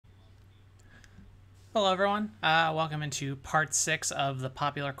Hello everyone, welcome into part 6 of the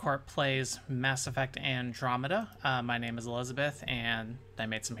Popular Court Plays Mass Effect Andromeda. My name is Elizabeth and I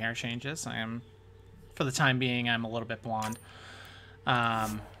made some hair changes. For the time being, I'm a little bit blonde.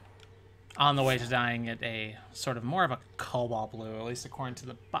 On the way to dyeing it a sort of more of a cobalt blue, at least according to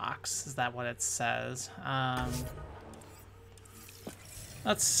the box. Is that what it says?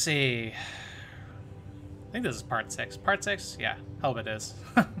 Let's see. I think this is part 6. Part 6? Yeah, hope it is.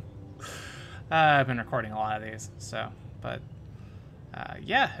 I've been recording a lot of these, so, but,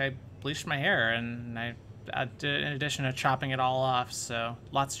 yeah, I bleached my hair, and I did, in addition to chopping it all off, so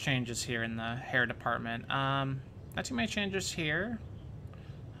lots of changes here in the hair department. Not too many changes here.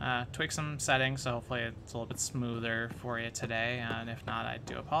 Tweak some settings, so hopefully it's a little bit smoother for you today, and if not, I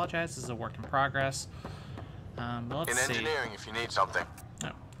do apologize. This is a work in progress. But let's see. In engineering, if you need something.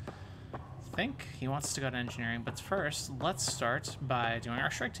 I think he wants to go to engineering, but first, let's start by doing our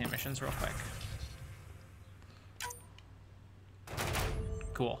strike team missions real quick.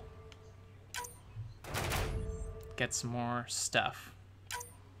 Cool. Get some more stuff.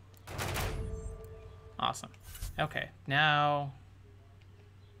 Awesome. Okay, now...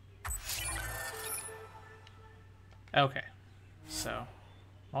 Okay, so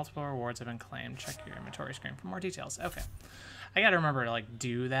multiple rewards have been claimed. Check your inventory screen for more details. Okay. I gotta remember to, like,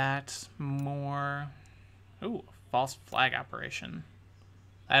 do that more. Ooh, false flag operation.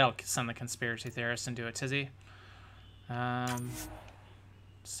 That'll send the conspiracy theorists into a tizzy.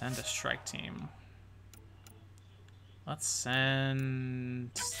 Send a strike team. Let's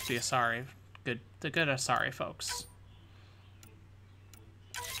send the Asari. The good Asari folks.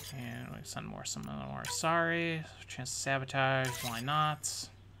 And we send some more Asari. Chance to sabotage, why not?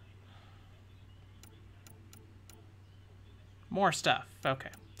 More stuff.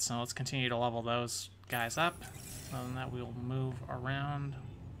 Okay, so let's continue to level those guys up. Other than that, we'll move around.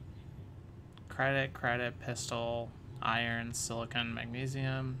 Credit, pistol, iron, silicon,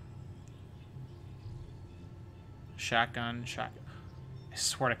 magnesium. Shotgun. I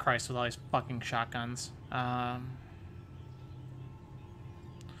swear to Christ with all these fucking shotguns.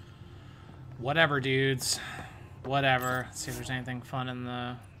 Whatever, dudes. Whatever. Let's see if there's anything fun in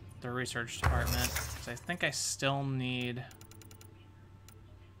the research department. Because I think I still need...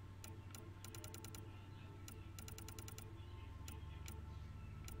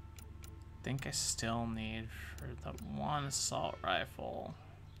 for the one assault rifle.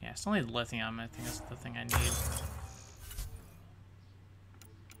 Yeah, I still need lithium. I think that's the thing I need.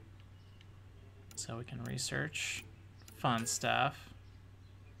 So we can research fun stuff.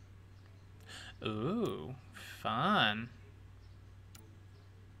 Ooh, fun.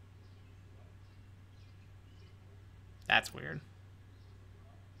 That's weird.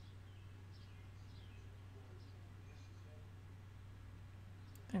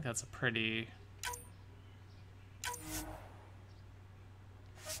 I think that's a pretty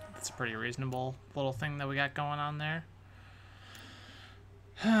reasonable little thing that we got going on there.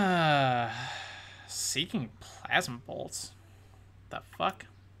 Seeking plasma bolts. The fuck?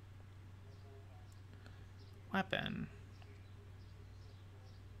 Weapon.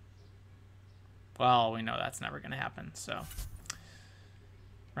 Well, we know that's never gonna happen, so.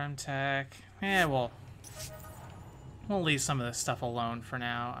 Remtech. Yeah, we'll leave some of this stuff alone for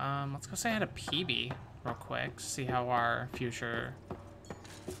now. Let's go say hi to PB real quick. See how our future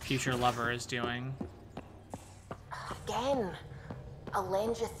lover is doing. Again, I'll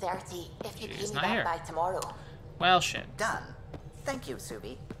lend you 30 if you pay me not back here. by tomorrow. Well, shit. Done. Thank you,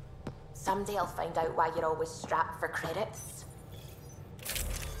 Subi. Someday I'll find out why you're always strapped for credits.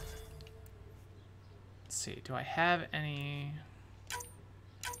 Let's see. Do I have any?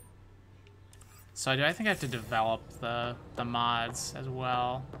 So I think I have to develop the mods as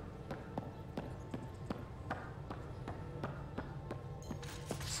well.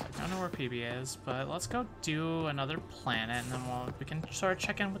 So I don't know where PB is, but let's go do another planet, and then we can sort of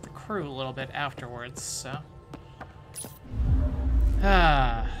check in with the crew a little bit afterwards. So,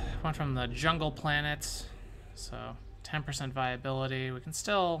 went from the jungle planet, so 10% viability. We can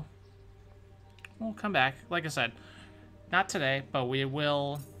still, we'll come back. Like I said, not today, but we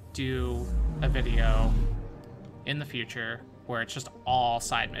will do a video in the future where it's just all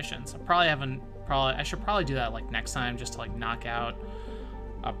side missions. I should probably do that like next time, just to like knock out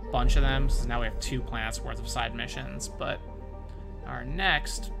a bunch of them, so now we have 2 planets worth of side missions. But our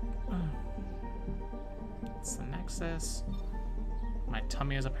next, what's the Nexus? My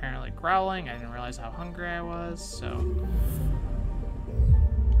tummy is apparently growling. I didn't realize how hungry I was, so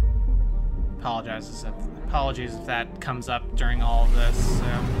apologies if that comes up during all of this. So.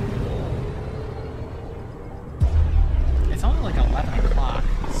 It's only like 11 o'clock,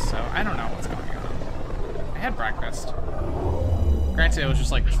 so I don't know what's going on. had breakfast. Granted, it was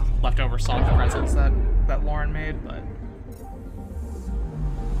just like leftover salted pretzels that Lauren made, but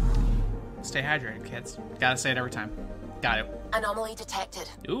stay hydrated, kids. Gotta say it every time. Got it. Anomaly detected.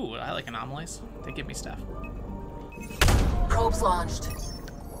 Ooh, I like anomalies. They give me stuff. Probes launched.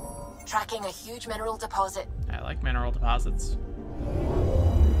 Tracking a huge mineral deposit. I like mineral deposits.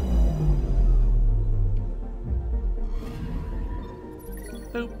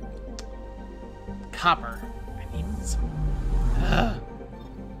 Boop. Copper. I need some. Ugh.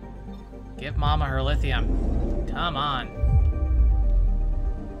 Give Mama her lithium. Come on.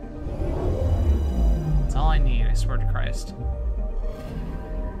 That's all I need, I swear to Christ.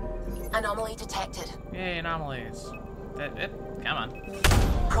 Anomaly detected. Yay, anomalies. Come on.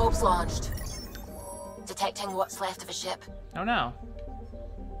 Probes launched. Detecting what's left of a ship. Oh no.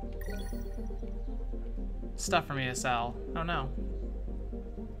 Stuff for me to sell. Oh no.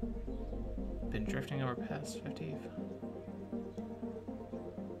 Been drifting over past 50.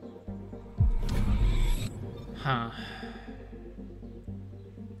 Huh.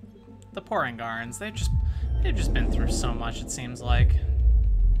 The poor Angarans, they've just been through so much, it seems like.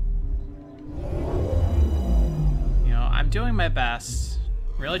 You know, I'm doing my best,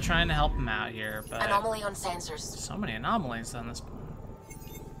 really trying to help them out here, but Anomaly on sensors. so many anomalies on this.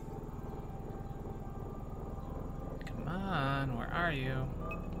 Come on, where are you?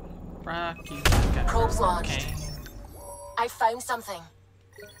 Rocky. Probes launched. I found something.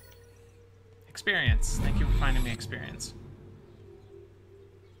 Experience. Thank you for finding me experience.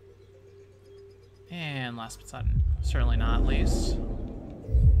 And last but certainly not least,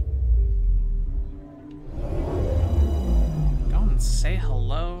 go and say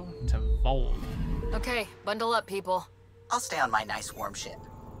hello to Vold. Okay, bundle up, people. I'll stay on my nice warm ship.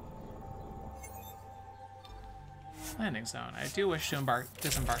 Landing zone. I do wish to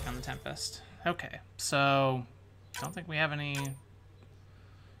disembark on the Tempest. Okay, so don't think we have any.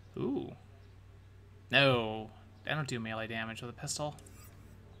 Ooh. No, I don't do melee damage with a pistol.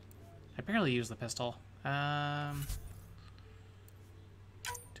 I barely use the pistol. Do you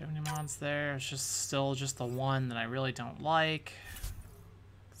have any mods there? It's just still just the one that I really don't like.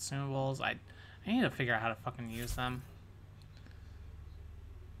 Consumables. I need to figure out how to fucking use them.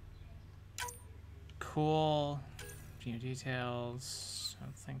 Cool. View details. I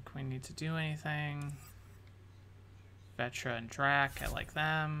don't think we need to do anything. Vetra and Drac. I like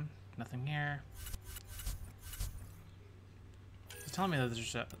them. Nothing here. It's telling me that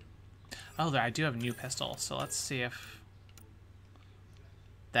there's a... Oh, there, I do have a new pistol, so let's see if...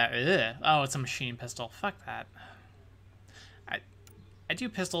 That... Ugh. Oh, it's a machine pistol. Fuck that. I do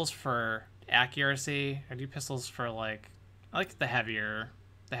pistols for accuracy. I do pistols for, like... I like the heavier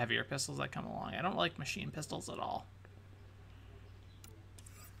pistols that come along. I don't like machine pistols at all.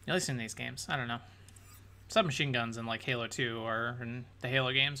 At least in these games. I don't know. Submachine guns in, like, Halo 2 or in the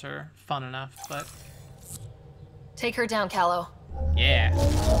Halo games are fun enough, but... Take her down, Callow. Yeah.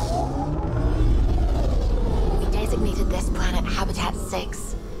 We designated this planet Habitat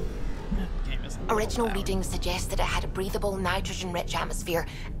 6. Game is Original loud. readings suggested it had a breathable, nitrogen-rich atmosphere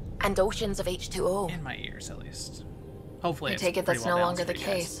and oceans of H2O. In my ears, at least. Hopefully, I it's take it pretty that's well no longer balanced the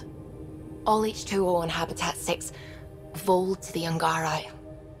for you guys. case. All H2O on Habitat 6, Vold to the Angara,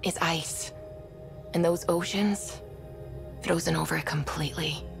 is ice. And those oceans, frozen over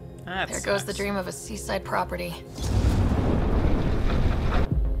completely. That's There goes the nice. dream of a seaside property.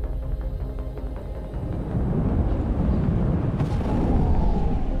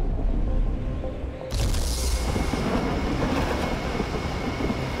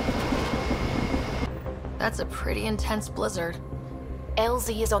 That's a pretty intense blizzard.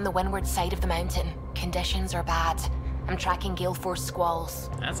 LZ is on the windward side of the mountain. Conditions are bad. I'm tracking gale force squalls.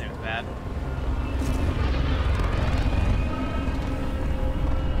 That seems bad.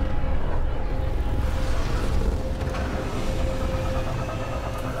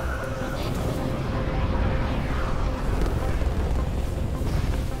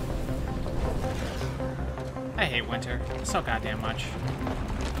 I hate winter so goddamn much.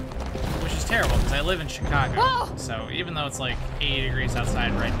 Which is terrible, because I live in Chicago. Whoa! So even though it's like 80 degrees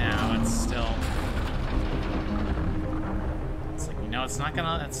outside right now, it's still... It's like, you know, it's not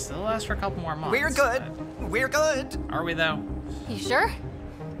gonna... It still lasts for a couple more months. We're good. but- We're good. Are we, though? You sure?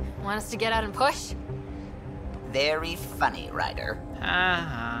 Want us to get out and push? Very funny, Ryder. Ha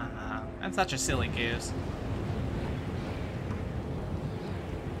ha ha. I'm such a silly goose.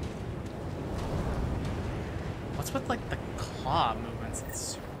 What's with, like, the claw movements? It's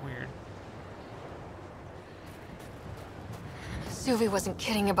super weird. Suvi wasn't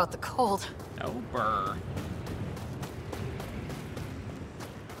kidding about the cold. No burr.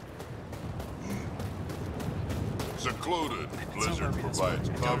 Secluded, Blizzard over this provides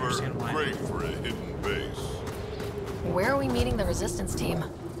one. I don't cover, understand why. great for a hidden base. Where are we meeting the resistance team?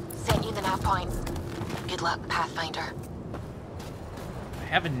 Sent you the nav point. Good luck, Pathfinder. I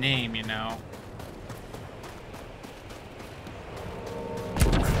have a name, you know.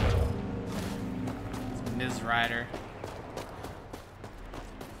 It's Ms. Ryder.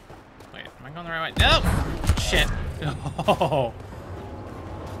 Wait, am I going the right way? No! Shit. Oh.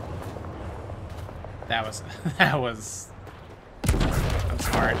 That was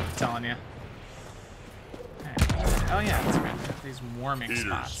smart, I'm telling you. Oh yeah, that's right. These warming Heaters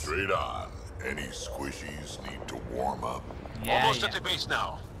spots. straight on. Any squishies need to warm up. Yeah, Almost yeah. at the base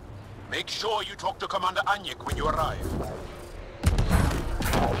now. Make sure you talk to Commander Anyik when you arrive.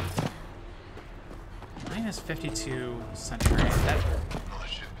 Minus 52 century. That, Oh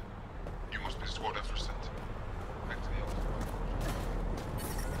shit. You must be squad F sent. Back to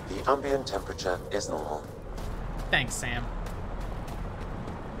the The ambient temperature is normal. thanks, Sam.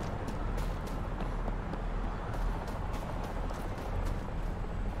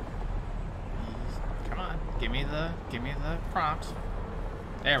 Come on, give me the prompts.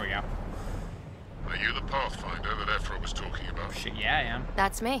 There we go. Are you the Pathfinder that Ephra was talking about? Shit, yeah, I am.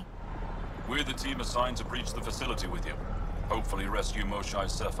 That's me. We're the team assigned to breach the facility with you. Hopefully rescue Moshai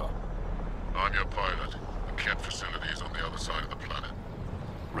Sepha. I'm your pilot. The Ket facility is on the other side of the planet.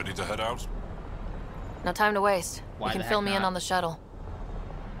 Ready to head out? No time to waste. Why You can the fill heck me in not? on the shuttle.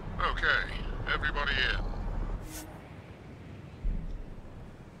 Okay, everybody in.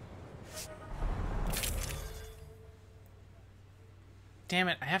 Damn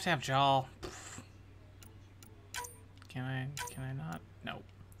it, I have to have Jaw. Can I not? No.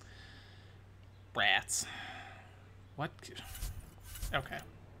 Rats. What? Okay.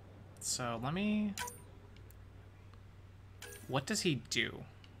 So let me... What does he do?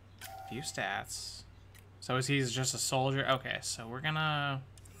 View stats. So is he just a soldier? Okay, so we're gonna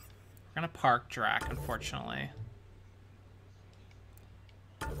park Drac, unfortunately.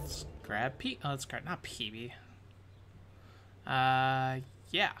 Let's grab let's grab, not Peebee.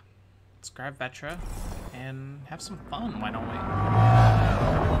 Yeah. Let's grab Vetra and have some fun, why don't we?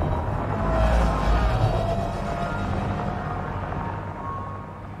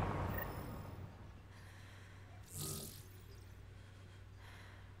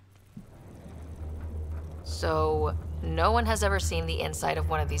 So, no one has ever seen the inside of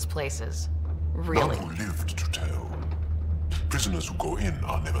one of these places. Really? None who lived to tell. Prisoners who go in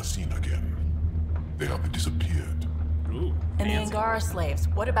are never seen again. They have disappeared. Ooh, And the fancy. Angara slaves,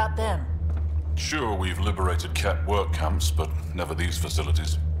 what about them? Sure, we've liberated Ket work camps, but never these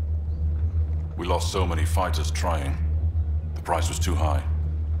facilities. We lost so many fighters trying. The price was too high.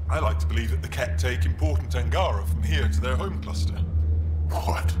 I like to believe that the Ket take important Angara from here to their home cluster.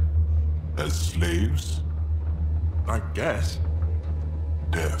 What? As slaves? I guess.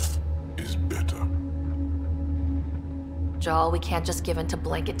 Death is better. Jal, we can't just give in to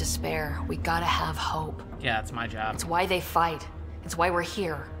blanket despair. We gotta have hope. Yeah, it's my job. It's why they fight. It's why we're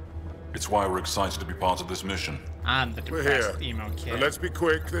here. It's why we're excited to be part of this mission. I'm the We're depressed here. emo kid. And let's be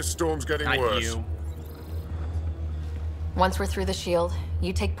quick, this storm's getting Not worse. you. Once we're through the shield,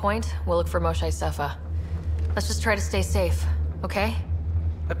 you take point, we'll look for Moshai Sepha. Let's just try to stay safe, okay?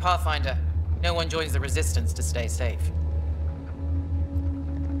 But Pathfinder, no one joins the Resistance to stay safe.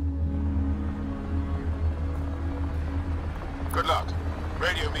 Good luck.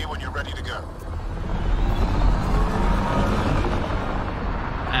 Radio me when you're ready to go.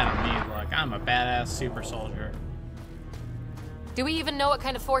 I don't need luck. I'm a badass super soldier. Do we even know what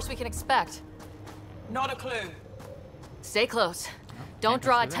kind of force we can expect? Not a clue. Stay close. Don't can't go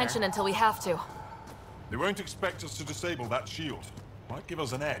draw through there. attention until we have to. They won't expect us to disable that shield. Might give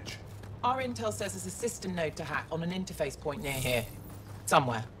us an edge. Our intel says there's a system node to hack on an interface point near here.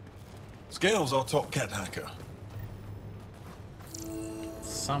 Somewhere. Scales our top Ket hacker.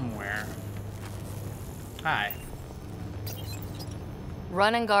 Somewhere. Hi.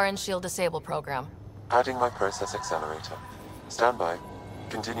 Run Angaran shield disable program. Adding my process accelerator. Stand by.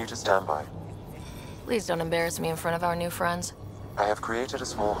 Continue to stand by. Please don't embarrass me in front of our new friends. I have created a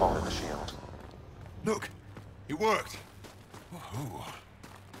small hole in the shield. Look, it worked. Woohoo.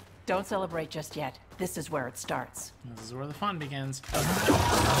 Don't celebrate just yet. This is where it starts. This is where the fun begins.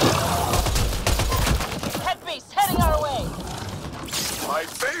 Head beast heading our way! My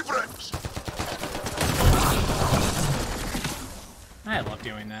favorite! I love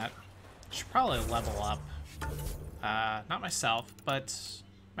doing that. Should probably level up. Not myself, but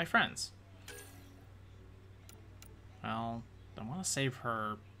my friends. Well, I want to save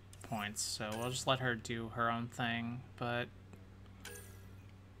her points, so we'll just let her do her own thing, but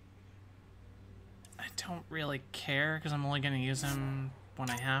I don't really care because I'm only going to use him when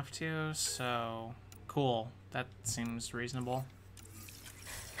I have to, so cool. That seems reasonable.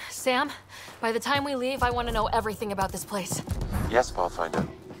 Sam, by the time we leave, I want to know everything about this place. Yes, Pathfinder.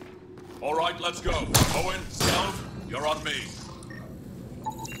 All right, let's go. Owen, Scout, you're on me.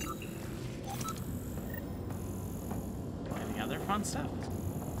 Any other fun stuff?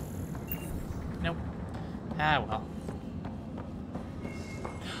 Nope. Ah, well.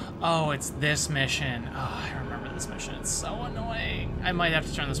 Oh, it's this mission. Oh, I remember this mission. It's so annoying. I might have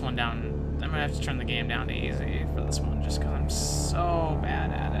to turn this one down. I might have to turn the game down to easy for this one just because I'm so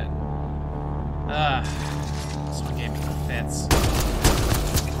bad at it. Ugh. This one gave me the fits.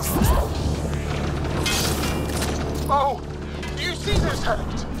 Oh! Do you see this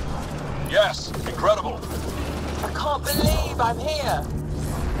hand? Yes, incredible. I can't believe I'm here.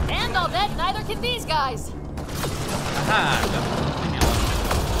 And I'll bet neither can these guys. Ah,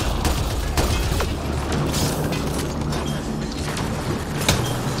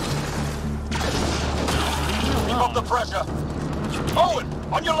 Keep up the pressure. Owen,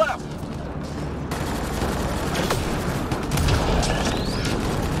 on your left.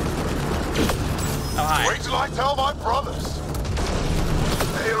 oh, hi. Wait till I tell my brothers.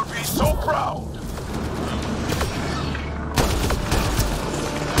 They'll be so proud.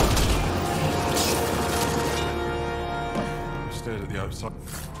 I've stared at the outside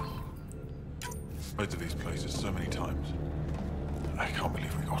of these places so many times. I can't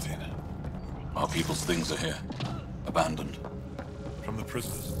believe we got in. Our people's things are here. Abandoned. From the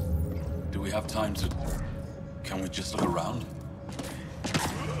prisoners. Do we have time to... Can we just look around?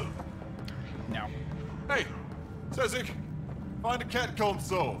 No. Hey, Sezik, find a catcomb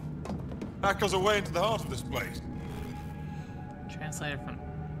soul. Hack us away into the heart of this place. Translated from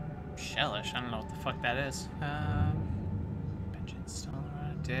Shellish. I don't know what the fuck that is. Pension still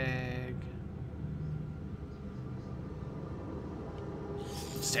around a dig.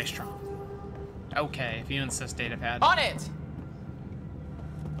 Stay strong. Okay, if you insist, datapad. On it!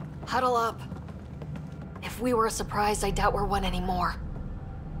 Huddle up. If we were a surprise, I doubt we're one anymore.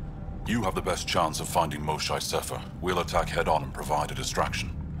 You have the best chance of finding Moshai Sefer. We'll attack head-on and provide a distraction.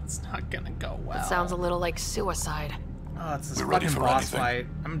 It's not gonna go well. That sounds a little like suicide. Oh, it's this We're ready fucking for boss anything. fight.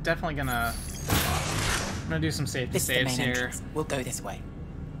 I'm definitely gonna... I'm gonna do some safety This is the saves main here. entrance. We'll go this way.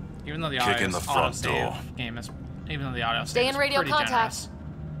 Even though the Kick in the front door. game is... Even though the auto Stay in radio contact. Generous.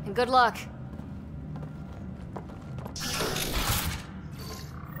 And good luck.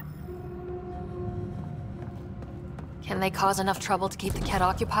 Can they cause enough trouble to keep the Ket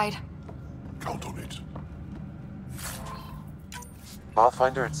occupied? Count on it.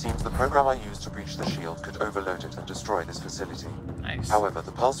 Pathfinder, it seems the program I used to breach the shield could overload it and destroy this facility. Nice. However,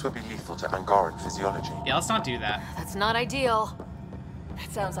 the pulse would be lethal to Angaran physiology. Yeah, let's not do that. That's not ideal.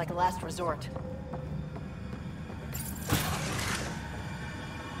 That sounds like a last resort.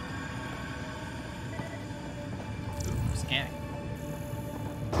 Scanning.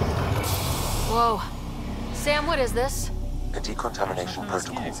 Whoa. Sam, what is this? A decontamination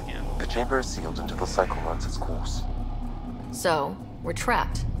protocol. Scan. The chamber is sealed until the cycle runs its course. So, we're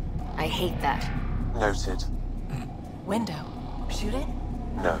trapped. I hate that. Noted. Window. Shoot it?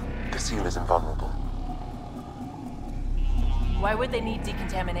 No, the seal is invulnerable. Why would they need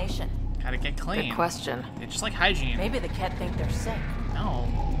decontamination? Gotta get clean. Good question. They just like hygiene. Maybe the Ket think they're sick. No.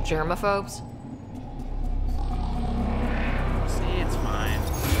 Germaphobes? See, it's fine.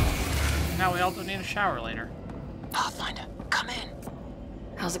 Now we all don't need a shower later. Pathfinder, come in.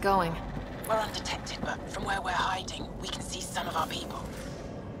 How's it going? We're undetected, but from where we're hiding, we can see some of our people.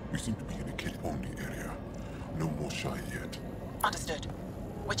 We seem to be in a kid-only area. No Moshai yet. Understood.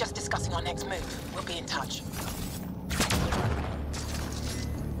 We're just discussing our next move. We'll be in touch.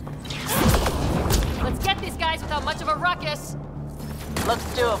 Let's get these guys without much of a ruckus. Looks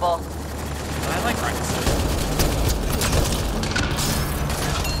doable. But I like ruckus.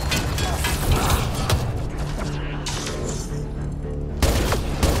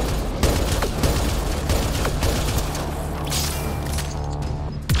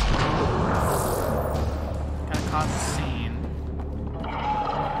 Gotta cause a scene.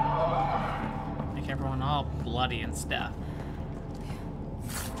 Make everyone all bloody and stuff.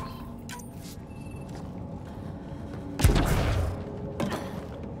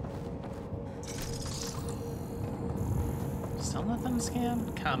 Still nothing to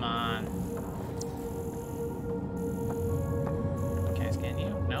scan? Come on. Can I scan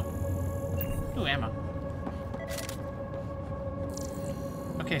you? Nope. Ooh, ammo.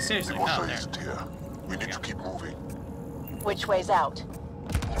 Okay, seriously. The Oh, Moshai there. isn't here. We need to keep moving. Which way's out?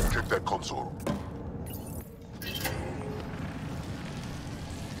 Check that console.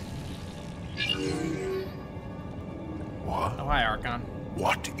 hi, Archon.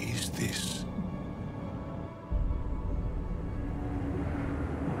 What is this?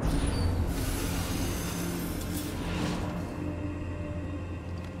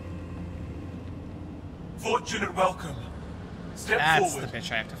 Fortunate welcome. Step That's forward. the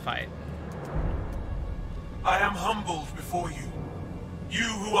bitch I have to fight. I am humbled before you. You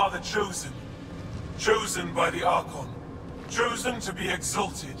who are the chosen. Chosen by the Archon. Chosen to be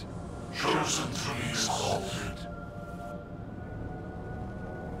exalted. Chosen to be exalted.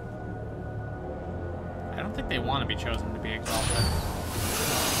 I don't think they want to be chosen to be exalted.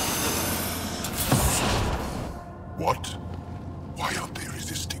 What? Why aren't they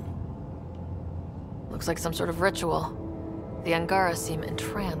resisting? Looks like some sort of ritual. The Angarans seem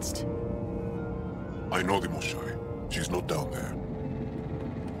entranced. I know the Moshai. She's not down there.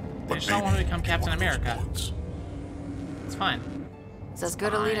 They just don't want to become Captain America. It's fine. It's as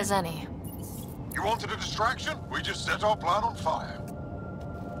good a lead as any. You wanted a distraction? We just set our plan on fire.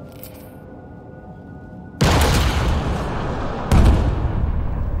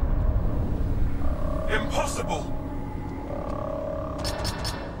 Impossible!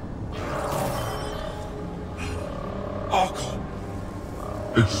 Archon.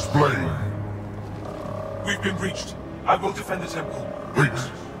 Explain. We've been breached. I will defend the temple. Wait.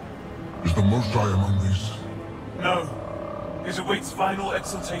 Is the Moshai among these? No. It awaits final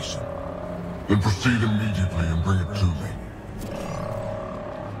exaltation. Then proceed immediately and bring it to me.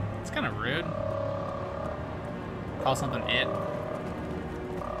 It's kind of rude. Call something it.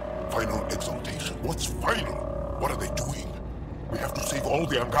 Final exaltation? What's final? What are they doing? We have to save all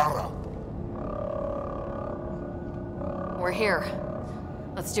the Angara. We're here.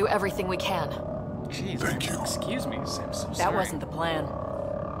 Let's do everything we can. Jeez. Thank you. Excuse me. I'm so sorry. That wasn't the plan.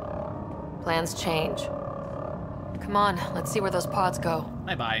 Plans change. Come on, let's see where those pods go.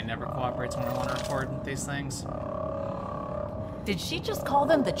 My body never cooperates when I want to record these things. Did she just call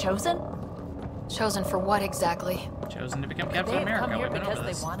them the Chosen? Chosen for what exactly? Chosen to become They Captain had America. come here We've been because over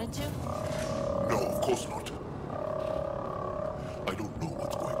they this. wanted to? No, of course not. I don't know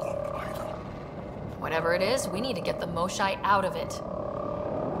what's going on either. Whatever it is, we need to get the Moshai out of it.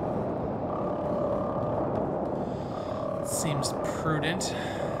 Seems prudent.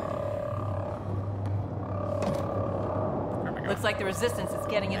 Where am I going? Looks like the Resistance is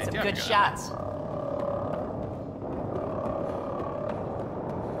getting in Hey, some do have good to go shots.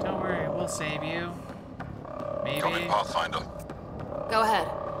 Don't worry, we'll save you. Maybe. Coming, Pathfinder. Go ahead.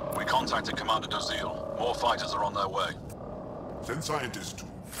 We contacted Commander Dozil. More fighters are on their way. Send scientists too.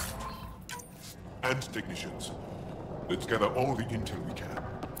 And technicians. Let's gather all the intel we can.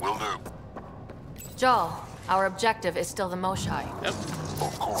 Will do. Jal, our objective is still the Moshai. Yep.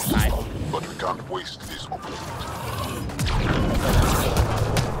 Of course. Hi. But we can't waste this opportunity.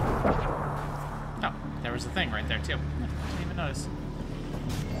 Oh, there was a thing right there too. Didn't even notice.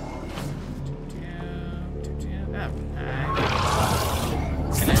 Oh, hi.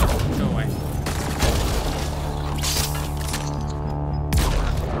 Go away.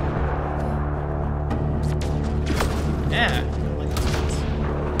 Yeah.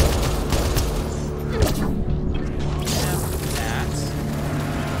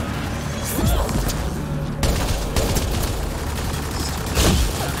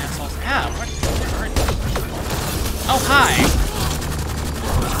 Oh, hi!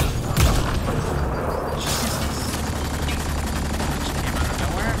 She came out of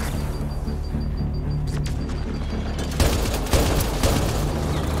nowhere.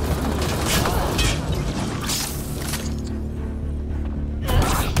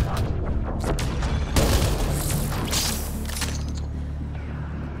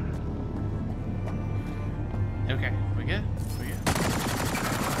 Okay, we good? We good?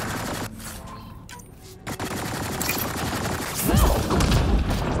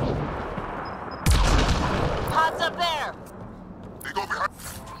 Pods up there! They go behind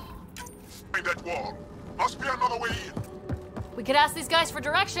that wall. Must be another way in. We could ask these guys for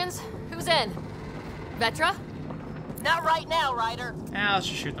directions. Who's in? Vetra? Not right now, Ryder. Yeah, let's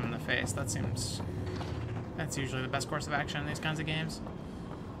just shoot them in the face. That's usually the best course of action in these kinds of games.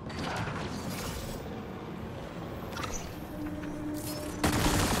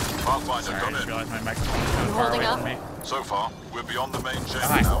 Pathfinder, Sorry, I come just in. realized my microphone was going far holding away up? from me. So far, we're beyond the main chamber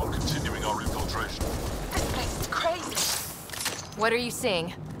Hi. now and continuing our infiltration. This place is crazy. What are you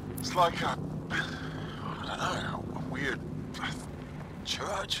seeing? It's like I don't know, a weird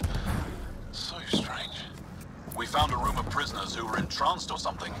church. So strange. We found a room of prisoners who were entranced or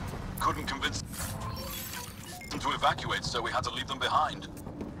something. Couldn't convince them to evacuate, so we had to leave them behind.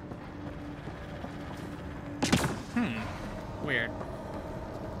 Weird.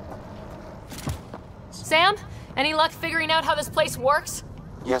 Sam? Any luck figuring out how this place works?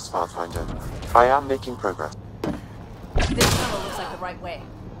 Yes, Pathfinder. I am making progress. This tunnel looks like the right way.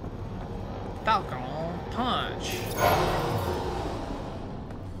 Falcon punch.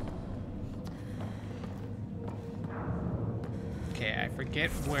 Okay, I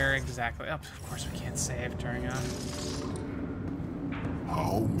forget where exactly. Oh, of course we can't save during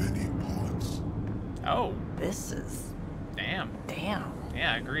How many pods? Oh. This is... Damn. Damn.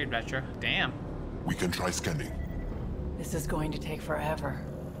 Yeah, agreed, Vetra. Damn. We can try scanning. This is going to take forever.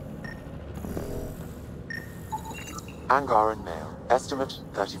 Angaran male. Estimate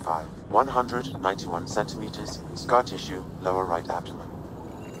 35. 191 centimeters. Scar tissue, lower right abdomen.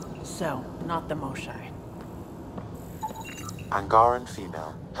 So, not the Moshai. Angaran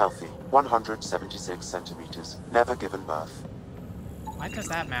female. Healthy. 176 centimeters. Never given birth. Why does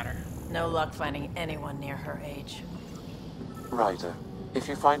that matter? No luck finding anyone near her age. Ryder, if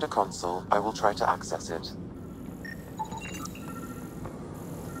you find a console, I will try to access it.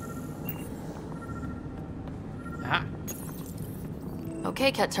 Ah.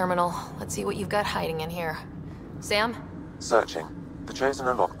 Okay, Ket Terminal. Let's see what you've got hiding in here. Sam? Searching. The Chosen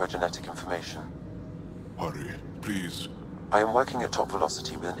are locked by genetic information. Hurry, please. I am working at top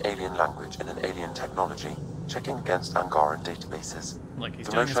velocity with an alien language and an alien technology, checking against Angaran databases. Look, he's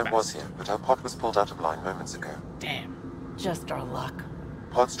the doing his Moshai best. was here, but her pod was pulled out of line moments ago. Damn. Just our luck.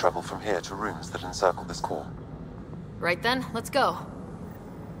 Pods travel from here to rooms that encircle this core. Right then, let's go.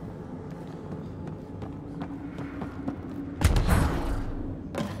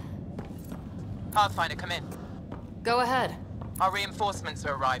 Pathfinder, come in. Go ahead. Our reinforcements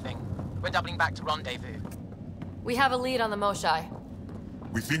are arriving. We're doubling back to rendezvous. We have a lead on the Moshai.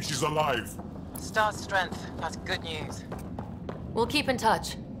 We think she's alive. Star strength. That's good news. We'll keep in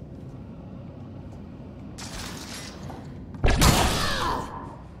touch.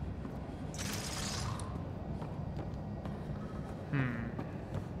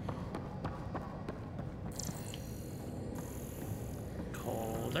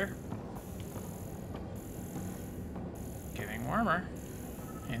 Colder. Getting warmer.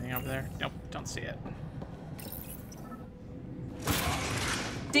 Anything over there? Nope, don't see it.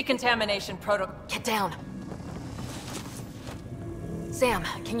 Decontamination protocol. Get down. Sam,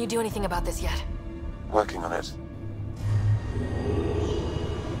 can you do anything about this yet? Working on it.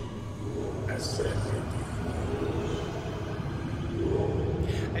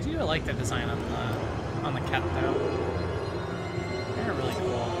 I do like the design on the cat though. They're really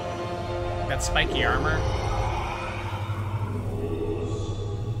cool. That spiky armor.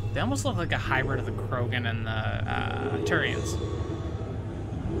 They almost look like a hybrid of the Krogan and the Turians.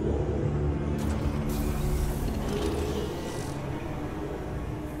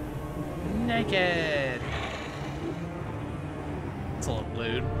 Naked. It's a little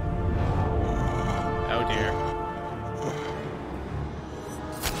lewd. Oh dear.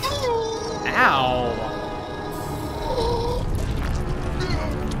 Ow!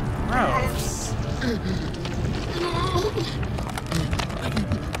 Gross.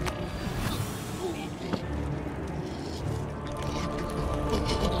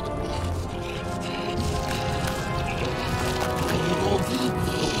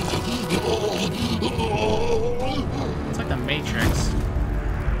 It's like the Matrix.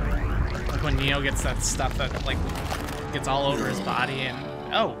 Like when Neo gets that stuff that like gets all over his body and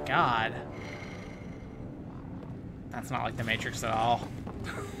oh god. That's not like the Matrix at all.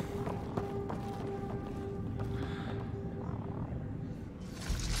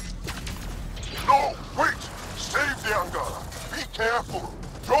 No, wait! Save the Angara! Be careful!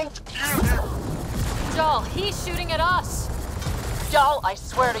 Don't kill him! Jal, he's shooting at us! Jal, I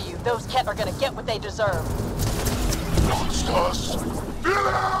swear to you, those Ket are gonna get what they deserve. Monsters!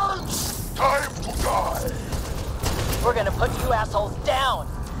 Villains! Time to die! We're gonna put you assholes down!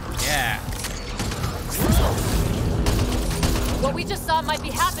 Yeah. What we just saw might be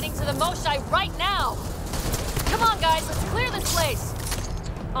happening to the Moshai right now! Come on, guys, let's clear this place!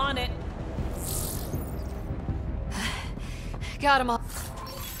 On it. Got him all.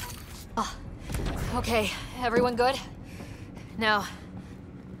 Oh. Okay, everyone good? Now,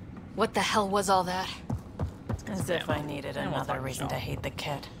 what the hell was all that? As if I needed And we'll another talk reason to Jal. hate the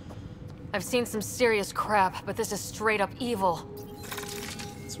Ket. I've seen some serious crap, but this is straight up evil.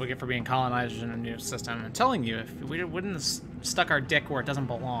 That's what we get for being colonizers in a new system. I'm telling you, if we wouldn't have stuck our dick where it doesn't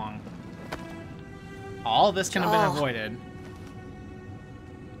belong, all this can have been Jal. avoided.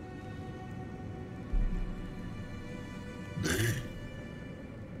 They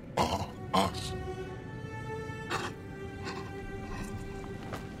are us.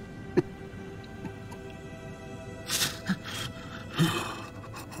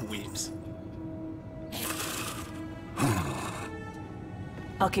 Weeps.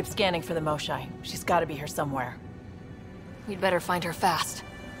 I'll keep scanning for the Moshai. She's gotta be here somewhere. We'd better find her fast.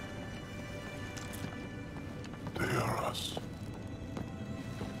 They are us.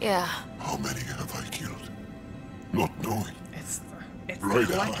 Yeah. How many have I killed? Not knowing. It's Right,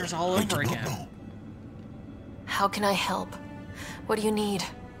 the collectors all I over do not again. know. How can I help? What do you need?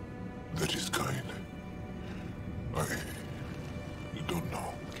 That is kind. I don't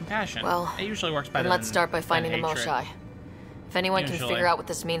know. Compassion. Well, it usually works better. Then let's start by than finding the hatred. Moshai. If anyone can Usually. figure out what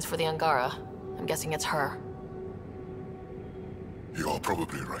this means for the Angara, I'm guessing it's her. You're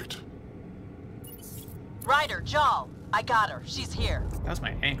probably right. Ryder, Jal, I got her. She's here. That was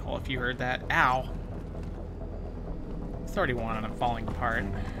my ankle, if you heard that. Ow. 31 and I'm falling apart.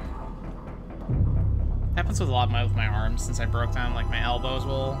 Happens with a lot with my arms since I broke down. Like my elbows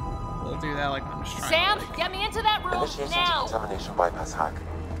will do that. Like I'm just trying. Sam, to, like, get me into that room Initiating now! decontamination bypass hack.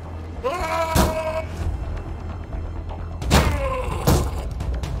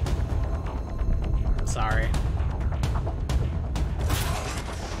 Sorry.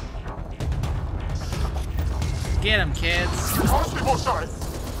 Get him, kids. Trust me, Moshai!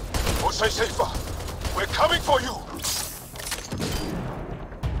 Moshai safer! We're coming for you!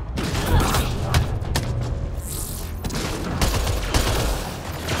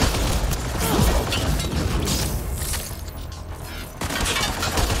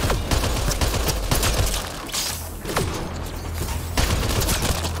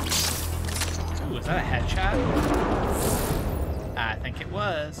 Ooh, is that a headshot? I think it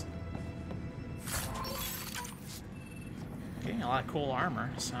was. Getting a lot of cool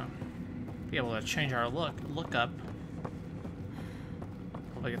armor, so be able to change our look up.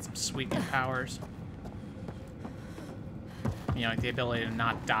 Hopefully get some sweet new powers. You know, like the ability to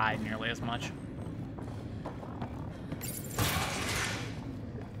not die nearly as much.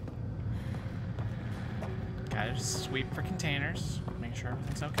 Gotta just sweep for containers, make sure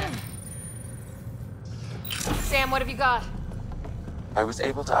everything's okay. Sam, what have you got? I was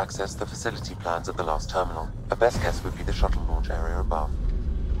able to access the facility plans at the last terminal. A best guess would be the shuttle launch area above.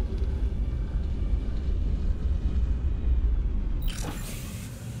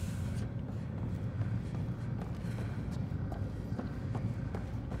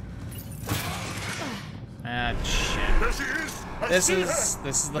 Ah, shit. This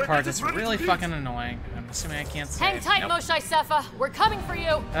is the part that's really fucking annoying. I'm assuming I can't see. Hang tight, Nope. Moshai Sepha. We're coming for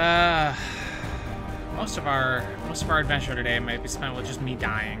you. Most of our adventure today might be spent with just me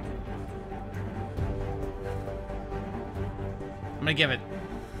dying. I'm gonna give it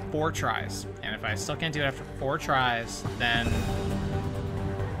 4 tries, and if I still can't do it after 4 tries, then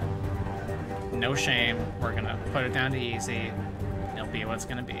no shame. We're gonna put it down to easy. It'll be what it's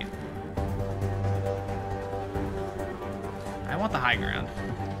gonna be. I want the high ground.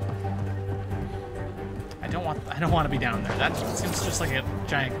 I don't want to be down there. That seems just like a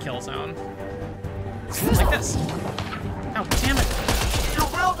giant kill zone. Like this. Oh, damn it. You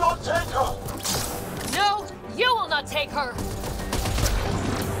will not take her! No, you will not take her.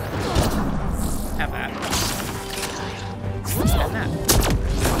 Have that. And that.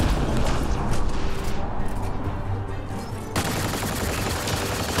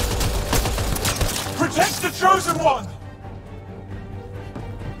 Protect the Chosen One!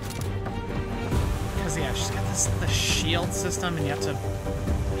 Because, yeah, she's got the shield system, and you have to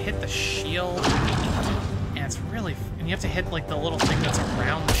hit the shield. And it's really... And you have to hit, like, the little thing that's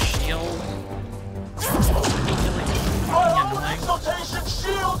around the shield. My own exaltation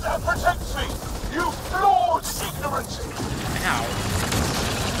shields and protects me! You flawed ignorant! Ow.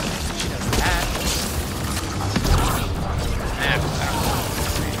 She does that.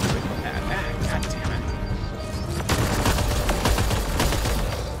 God damn it.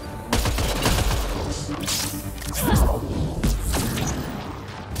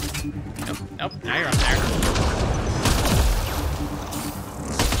 Nope, now you're up there.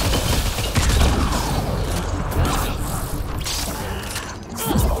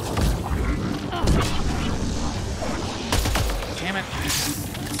 Damn it.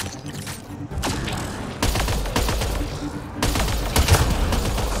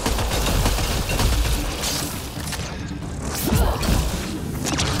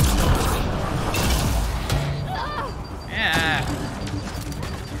 Yeah.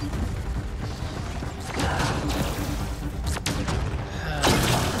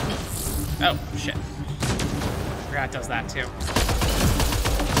 Oh, shit. Forgot it does that too.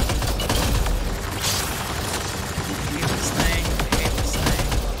 Hate this thing. Hate this thing.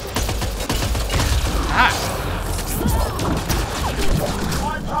 Ah!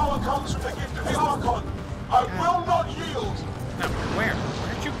 My power comes from the gift of the Archon. I will not yield. No, where?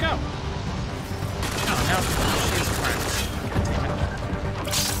 Where'd you go? Oh, no. She's friends. God damn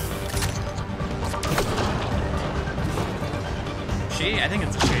it.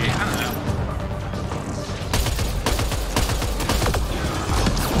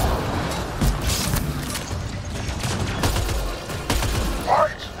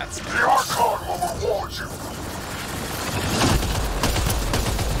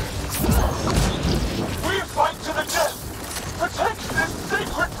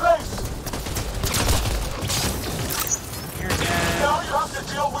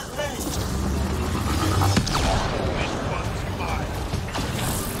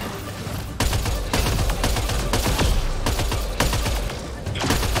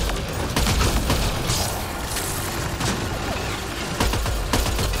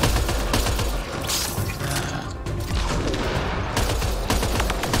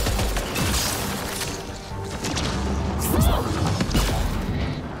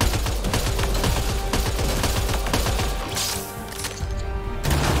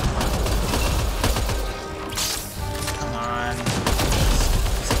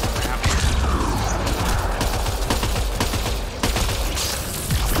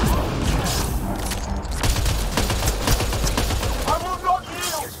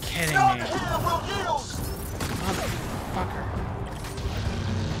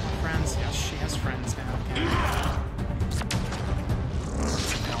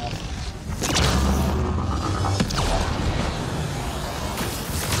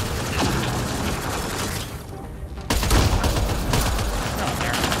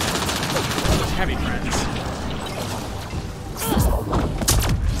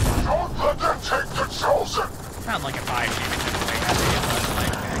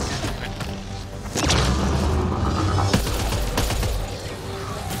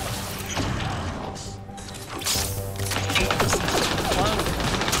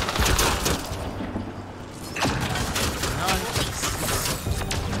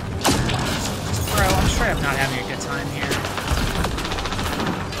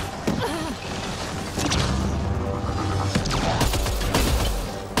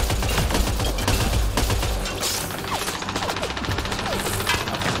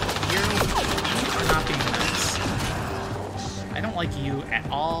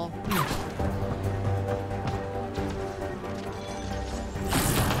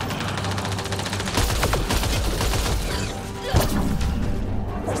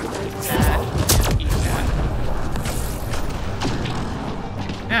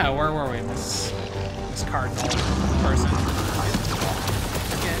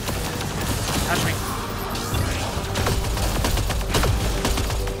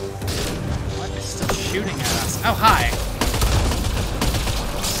 Oh, hi.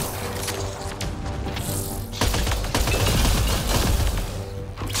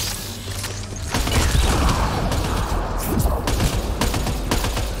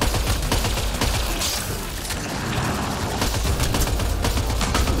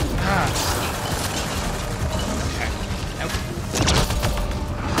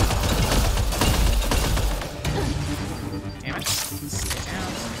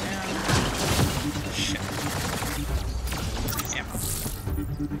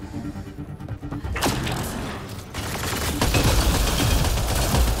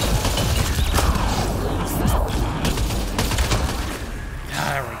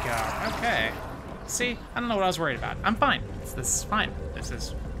 See? I don't know what I was worried about. I'm fine. This is fine. This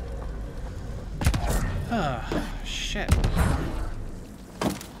is... Oh, shit.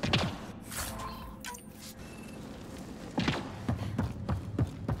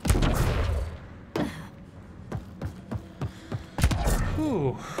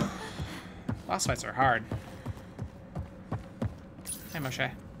 Whew. Boss fights are hard. Hey,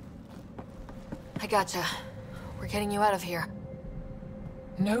 Moshai. I gotcha. We're getting you out of here.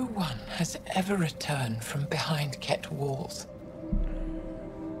 No one has ever returned from behind Ket walls.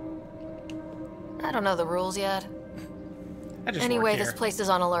 I don't know the rules yet. Anyway, this place is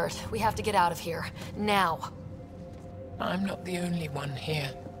on alert. We have to get out of here. Now. I'm not the only one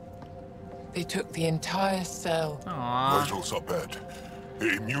here. They took the entire cell. Aww. Vitals are bad.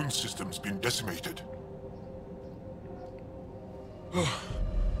 The immune system's been decimated.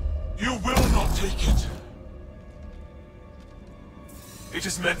 You will not take it. It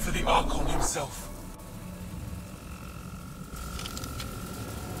is meant for the Archon himself.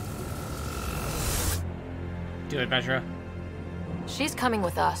 Do it, Metra. She's coming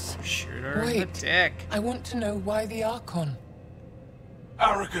with us. Shoot her in Wait, the dick. I want to know why the Archon.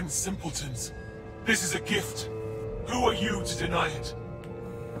 Arrogant simpletons. This is a gift. Who are you to deny it?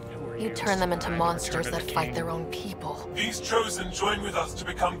 You turn them into monsters that fight their own people. These Chosen join with us to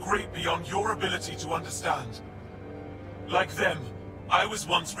become great beyond your ability to understand. Like them, I was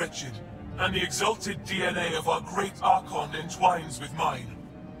once wretched, and the exalted DNA of our great Archon entwines with mine.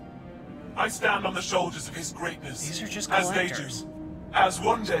 I stand on the shoulders of his greatness, These are just as they do, collectors. as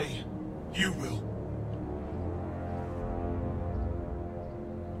one day, you will.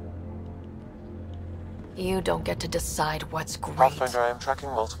 You don't get to decide what's great. Pathfinder, I am tracking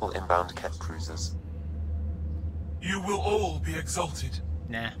multiple inbound Ket cruisers. You will all be exalted.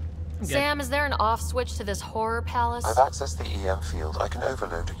 Nah. Sam, is there an off switch to this horror palace? I've accessed the EM field. I can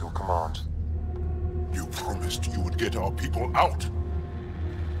overload at your command. You promised you would get our people out.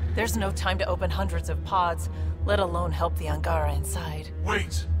 There's no time to open hundreds of pods, let alone help the Angara inside.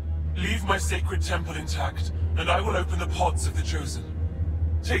 Wait. Leave my sacred temple intact, and I will open the pods of the Chosen.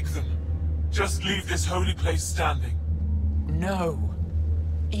 Take them. Just leave this holy place standing. No.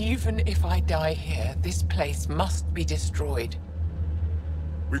 Even if I die here, this place must be destroyed.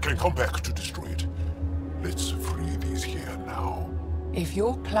 We can come back to destroy it. Let's free these here now. If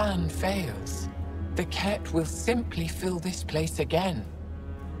your plan fails, the Ket will simply fill this place again.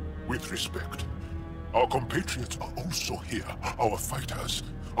 With respect, our compatriots are also here. Our fighters,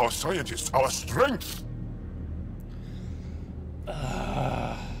 our scientists, our strength.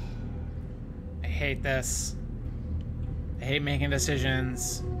 I hate this. I hate making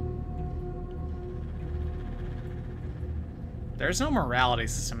decisions. There's no morality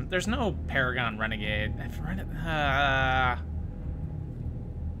system. There's no Paragon Renegade. I've run it.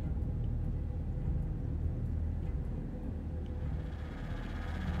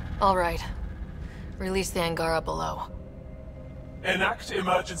 All right. Release the Angara below. Enact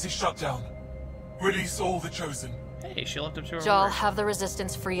emergency shutdown. Release all the Chosen. Hey, she left up to her Jal, word. have the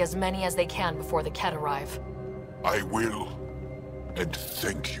Resistance free as many as they can before the Ket arrive. I will. And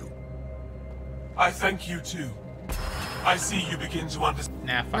thank you. I thank you too. I see you begin to understand.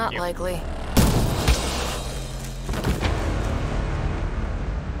 Nah, fuck Not you. likely.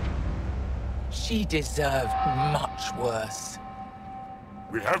 She deserved much worse.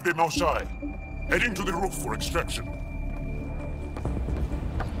 We have the Moshai. Heading to the roof for extraction.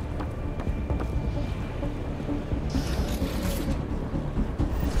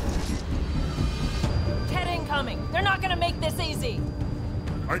 Ket incoming! They're not gonna make this easy!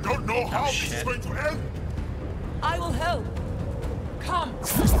 I don't know how this is shit. going to end. I will help! Come!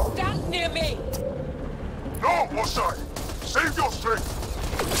 Stand near me! No, Moshai! Save your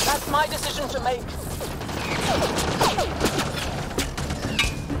strength! That's my decision to make.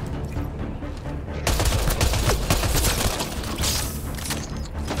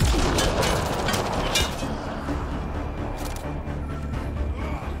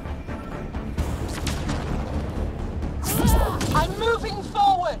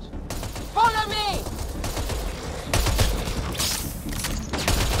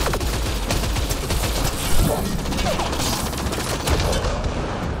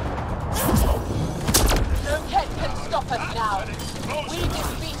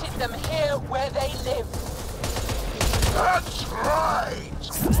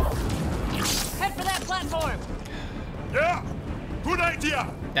 Unite here!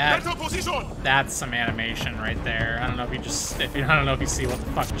 Better position! That's some animation right there. I don't know if you I don't know if you see what the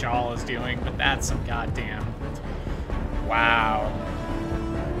fuck Jaal is doing, but that's some goddamn. Wow.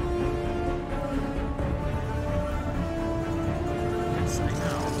 Yes, I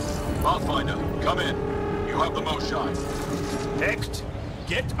know. Pathfinder, come in. You have the Moshai. Next,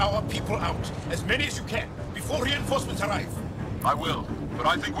 get our people out. As many as you can, before reinforcements arrive. I will, but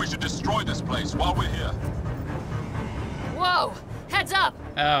I think we should destroy this place while we're here. Whoa! Heads up!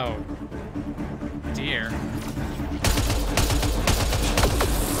 Oh. Dear. I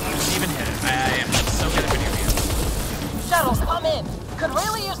didn't even hit it. I am so good at video games. Shuttles, come in. Could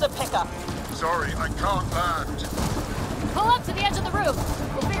really use a pickup. Sorry, I can't land. Pull up to the edge of the roof.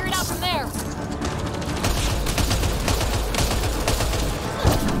 We'll figure it out from there.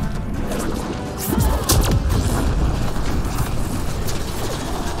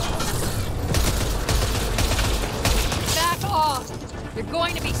 Back off! You're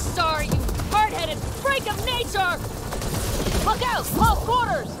going to be sorry, you hard-headed freak of nature! Look out! Close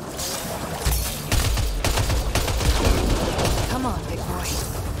quarters! Come on, big boy.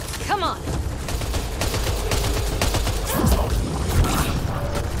 Come on!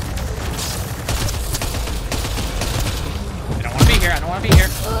 I don't want to be here. I don't want to be here.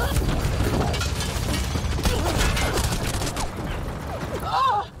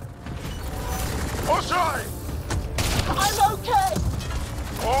 Moshai! I'm okay!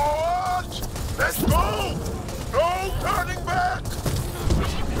 Forward! Let's go! No turning back!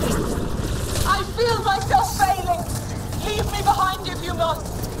 I feel myself failing! Leave me behind if you must!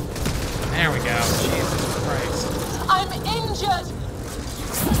 There we go. Jesus Christ. I'm injured!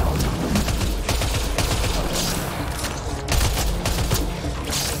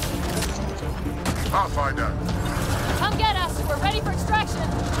 Pathfinder, Come get us! We're ready for extraction!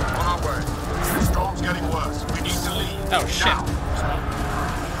 on our way. The storm's getting worse. We need to leave. Oh, shit. Now.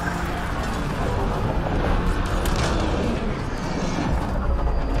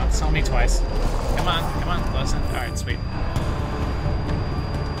 Don't sell me twice. Come on, listen. Alright, sweet.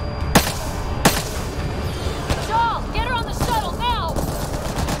 Jaal, get her on the shuttle now!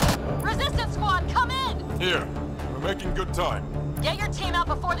 Resistance squad, come in! Here. We're making good time. Get your team out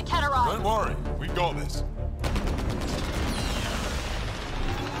before the Ket arrive. Don't worry. We got this.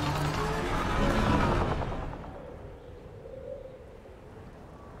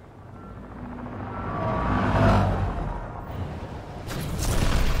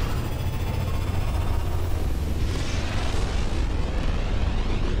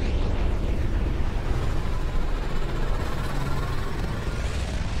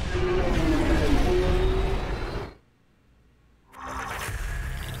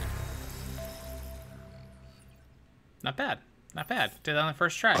 Not bad. Not bad. Did it on the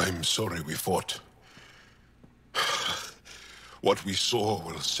first try. I'm sorry we fought. What we saw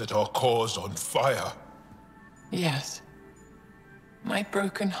will set our cause on fire. Yes. My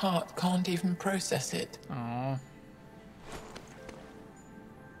broken heart can't even process it. Aww.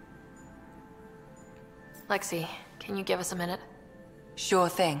 Lexi, can you give us a minute? Sure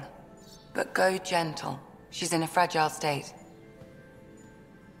thing. But go gentle. She's in a fragile state.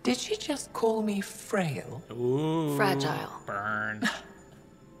 Did she just call me frail? Ooh. Fragile. Burn.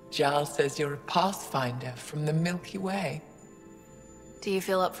 Jaal says you're a pathfinder from the Milky Way. Do you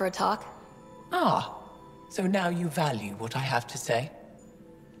feel up for a talk? Ah, so now you value what I have to say.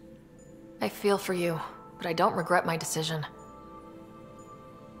 I feel for you, but I don't regret my decision.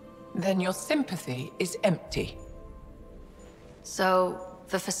 Then your sympathy is empty. So,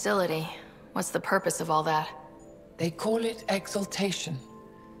 the facility, what's the purpose of all that? They call it exaltation.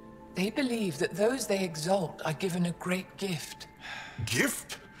 They believe that those they exalt are given a great gift.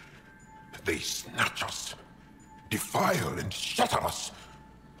 Gift? They snatch us, defile and shatter us.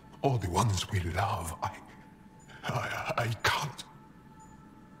 All the ones we love. I can't.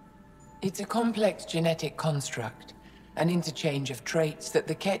 It's a complex genetic construct, an interchange of traits that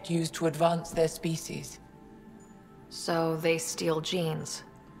the Ket use to advance their species. So they steal genes,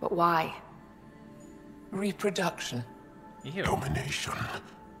 but why? Reproduction. Ew. Domination,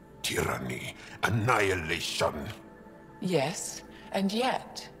 tyranny, annihilation. Yes, and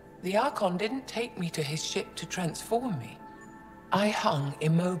yet, the Archon didn't take me to his ship to transform me. I hung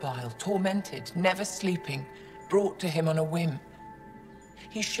immobile, tormented, never sleeping, brought to him on a whim.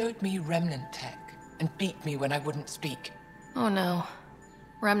 He showed me remnant tech and beat me when I wouldn't speak. Oh no.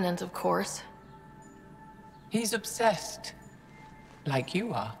 Remnant, of course. He's obsessed. Like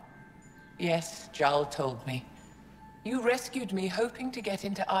you are. Yes, Jaal told me. You rescued me hoping to get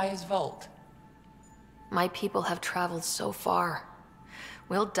into Aya's vault. My people have traveled so far.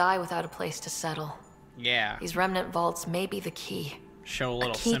 We'll die without a place to settle. Yeah. These remnant vaults may be the key. show a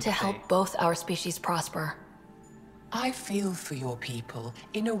little A key sympathy. to help both our species prosper. I feel for your people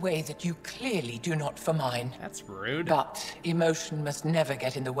in a way that you clearly do not for mine. That's rude. But emotion must never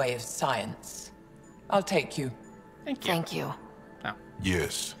get in the way of science. I'll take you. Thank you. Thank you. Oh.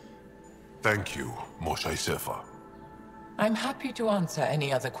 Yes. Thank you, Moshai Sefa. I'm happy to answer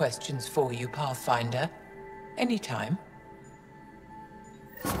any other questions for you, Pathfinder. Anytime.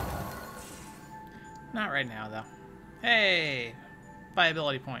 Not right now, though. Hey!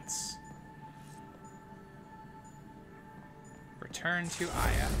 Viability points. Return to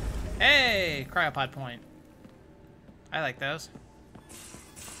Aya. Hey! Cryopod point. I like those.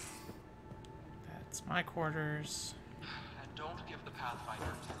 That's my quarters. And don't give the Pathfinder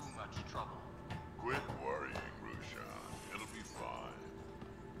too much trouble. Quit worrying, Rushan. It'll be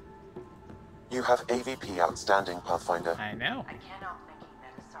fine. You have AVP outstanding, Pathfinder. I know. I cannot thinking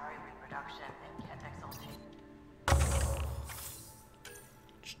that Asari reproduction and Ket exaltation.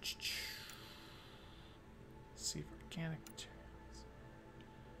 See organic materials.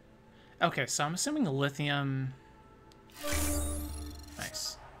 Okay, so I'm assuming the lithium.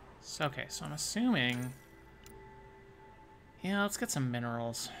 Nice. So, okay, so I'm assuming. Yeah, let's get some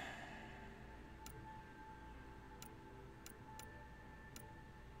minerals.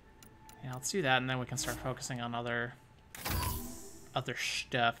 Yeah, let's do that, and then we can start focusing on other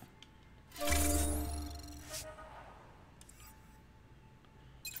stuff.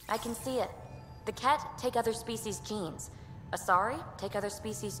 I can see it. The Ket take other species' genes. Asari take other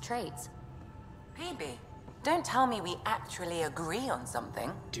species' traits. Baby, don't tell me we actually agree on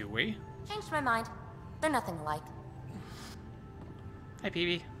something. Do we? Changed my mind. They're nothing alike. Hi,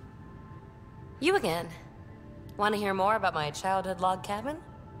 PB. You again. Want to hear more about my childhood log cabin?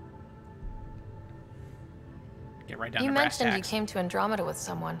 Get right down You to brass mentioned you tacks. came to Andromeda with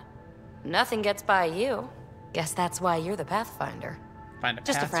someone. Nothing gets by you. Guess that's why you're the Pathfinder. Find a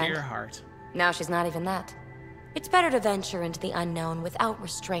Just a path to friend. your heart. Now she's not even that. It's better to venture into the unknown without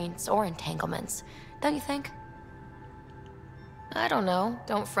restraints or entanglements, don't you think? I don't know.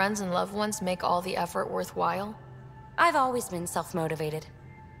 Don't friends and loved ones make all the effort worthwhile? I've always been self-motivated.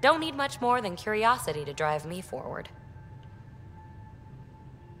 Don't need much more than curiosity to drive me forward.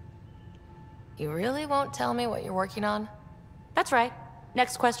 You really won't tell me what you're working on? That's right.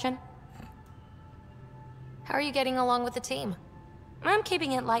 Next question. How are you getting along with the team? I'm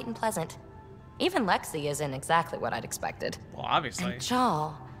keeping it light and pleasant. Even Lexi isn't exactly what I'd expected. Well, obviously. And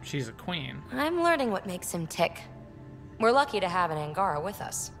Jal, She's a queen. I'm learning what makes him tick. We're lucky to have an Angara with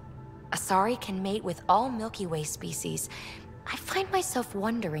us. Asari can mate with all Milky Way species. I find myself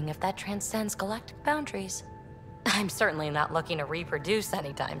wondering if that transcends galactic boundaries. I'm certainly not looking to reproduce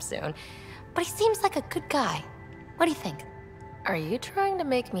anytime soon, but he seems like a good guy. What do you think? Are you trying to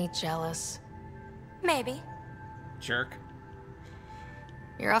make me jealous? Maybe. Jerk.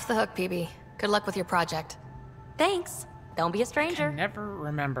 You're off the hook, PB. Good luck with your project. Thanks. Don't be a I stranger. can never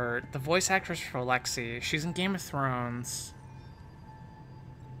remember the voice actress for Lexi. She's in Game of Thrones.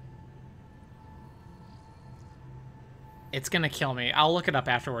 It's gonna kill me. I'll look it up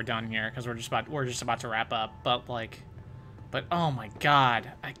after we're done here because we're just about to wrap up. But oh my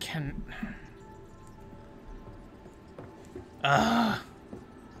god, I can.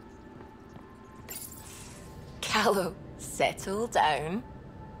 Callow, settle down.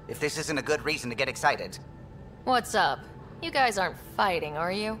 If this isn't a good reason to get excited. What's up? You guys aren't fighting,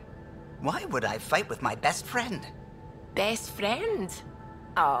 are you? Why would I fight with my best friend? Best friend?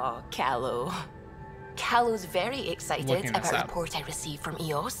 Oh, Callow. Callow's very excited Looking about this a up. report I received from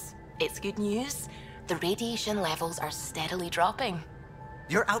EOS. It's good news. The radiation levels are steadily dropping.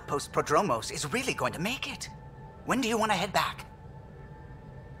 Your outpost Prodromos is really going to make it. When do you want to head back?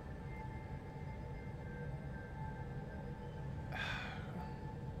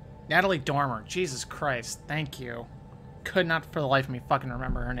 Natalie Dormer. Jesus Christ. Thank you. Could not for the life of me fucking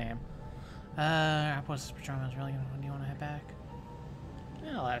remember her name. Outpost Prodromos really gonna. When do you want to head back?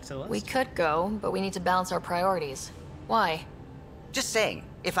 Yeah, I'll add it to the list. We could go, but we need to balance our priorities. Why? Just saying,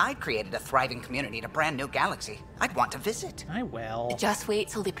 if I'd created a thriving community in a brand new galaxy, I'd want to visit. I will. Just wait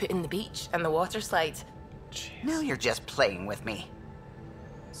till they put in the beach and the water slide. Now you're just playing with me.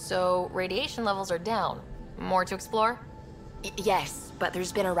 So, radiation levels are down. More to explore? Yes, but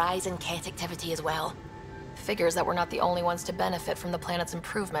there's been a rise in Ket activity as well. Figures that we're not the only ones to benefit from the planet's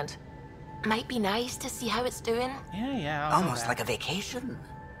improvement. Might be nice to see how it's doing. Yeah, I'll go Almost back. like a vacation.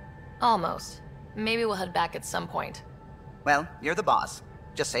 Almost. Maybe we'll head back at some point. Well, you're the boss.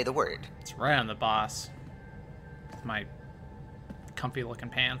 Just say the word. It's right on the boss. With my comfy looking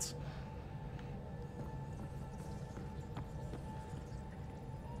pants.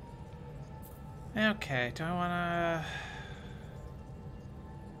 Okay, do I wanna...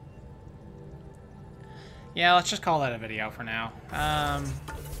 Yeah, let's just call that a video for now.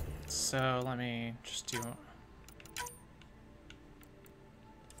 So let me just do...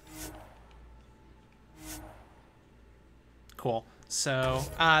 Cool. So,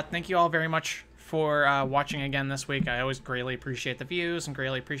 thank you all very much for watching again this week. I always greatly appreciate the views and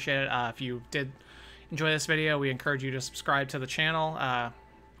greatly appreciate it. If you did enjoy this video, we encourage you to subscribe to the channel.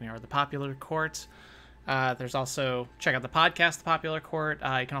 We are The Popular Court. There's also, check out the podcast, The Popular Court.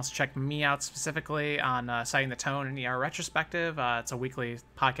 You can also check me out specifically on Setting the Tone and ER Retrospective. It's a weekly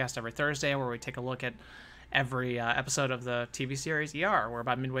podcast every Thursday where we take a look at every episode of the TV series ER. We're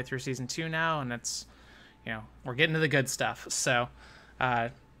about midway through season 2 now, and it's, you know, we're getting to the good stuff. So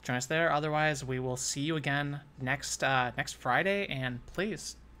join us there. Otherwise, we will see you again next Friday, and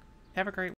please have a great